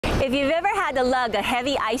If you've ever had to lug a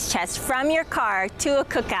heavy ice chest from your car to a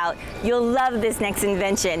cookout, you'll love this next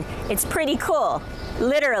invention. It's pretty cool,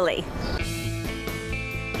 literally.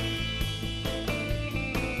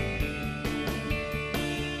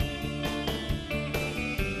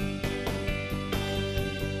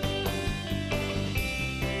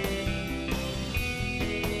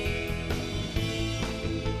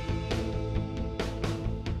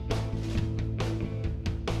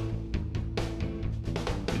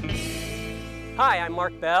 Hi, I'm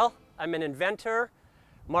Mark Bell. I'm an inventor,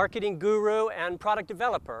 marketing guru, and product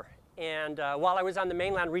developer. And while I was on the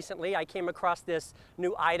mainland recently, I came across this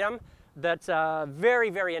new item that's very,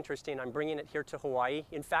 very interesting. I'm bringing it here to Hawaii.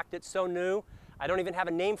 In fact, it's so new, I don't even have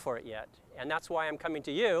a name for it yet. And that's why I'm coming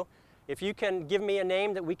to you. If you can give me a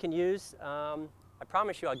name that we can use, I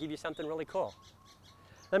promise you I'll give you something really cool.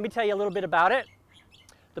 Let me tell you a little bit about it.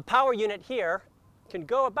 The power unit here can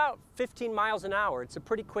go about 15 miles an hour. It's a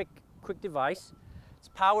pretty quick device. It's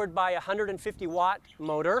powered by a 150-watt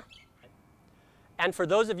motor. And for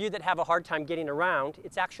those of you that have a hard time getting around,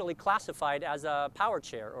 it's actually classified as a power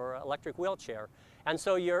chair or electric wheelchair. And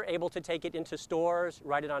so you're able to take it into stores,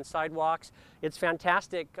 ride it on sidewalks. It's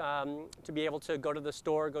fantastic to be able to go to the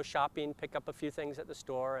store, go shopping, pick up a few things at the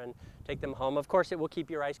store and take them home. Of course, it will keep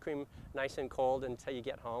your ice cream nice and cold until you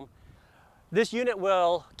get home. This unit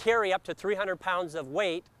will carry up to 300 pounds of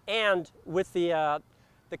weight, and with the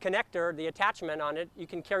connector, the attachment on it, you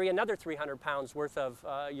can carry another 300 pounds worth of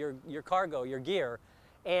your cargo, your gear,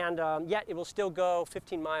 and yet it will still go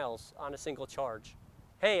 15 miles on a single charge.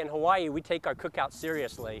 Hey, in Hawaii, we take our cookout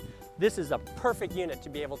seriously. This is a perfect unit to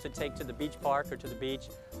be able to take to the beach park or to the beach.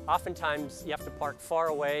 Oftentimes, you have to park far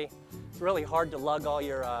away. It's really hard to lug all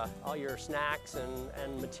your snacks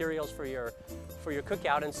and materials for your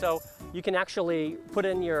cookout, and so you can actually put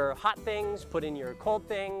in your hot things, put in your cold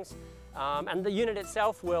things, and the unit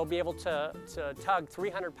itself will be able to tug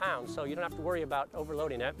 300 pounds, so you don't have to worry about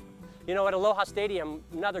overloading it. You know, at Aloha Stadium,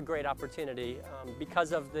 another great opportunity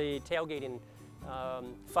because of the tailgating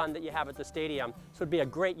fun that you have at the stadium. So it'd be a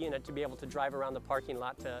great unit to be able to drive around the parking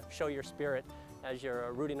lot to show your spirit as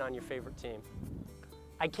you're rooting on your favorite team.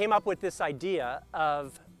 I came up with this idea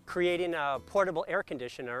of creating a portable air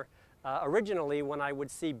conditioner originally when I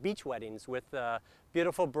would see beach weddings with a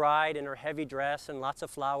beautiful bride in her heavy dress and lots of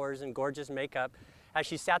flowers and gorgeous makeup. As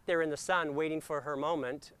she sat there in the sun waiting for her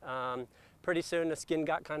moment, pretty soon the skin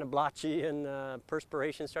got kind of blotchy and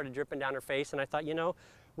perspiration started dripping down her face, and I thought, you know,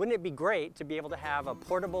 wouldn't it be great to be able to have a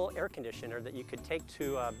portable air conditioner that you could take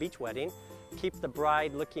to a beach wedding, keep the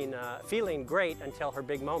bride feeling great until her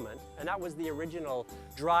big moment. And that was the original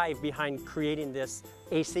drive behind creating this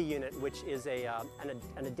AC unit, which is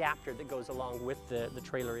an adapter that goes along with the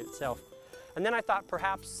trailer itself. And then I thought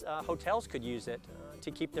perhaps hotels could use it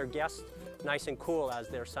to keep their guests nice and cool as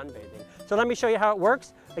they're sunbathing. So let me show you how it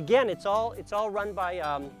works. Again, it's all run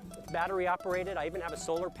by battery operated. I even have a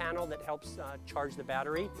solar panel that helps charge the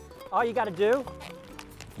battery. All you got to do,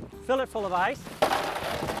 fill it full of ice,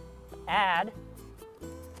 add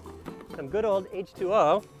some good old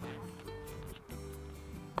H2O,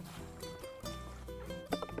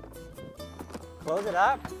 close it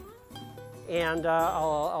up, and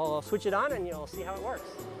I'll switch it on and you'll see how it works.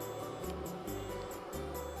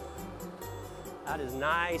 That is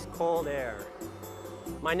nice cold air.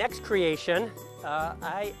 My next creation,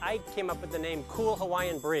 I came up with the name Cool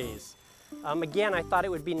Hawaiian Breeze. Again, I thought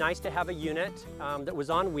it would be nice to have a unit that was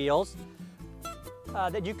on wheels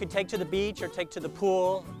that you could take to the beach or take to the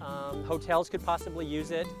pool. Hotels could possibly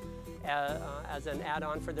use it as an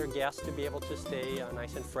add-on for their guests to be able to stay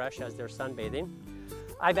nice and fresh as they're sunbathing.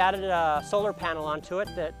 I've added a solar panel onto it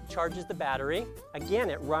that charges the battery.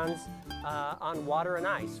 Again, it runs on water and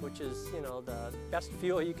ice, which is, you know, the best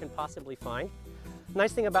fuel you can possibly find.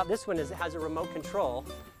 Nice thing about this one is it has a remote control.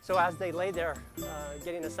 So as they lay there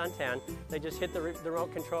getting a suntan, they just hit the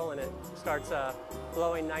remote control and it starts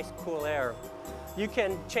blowing nice cool air. You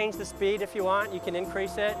can change the speed if you want. You can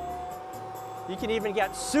increase it. You can even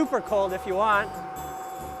get super cold if you want,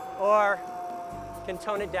 or can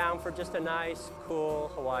tone it down for just a nice,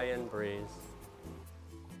 cool Hawaiian breeze.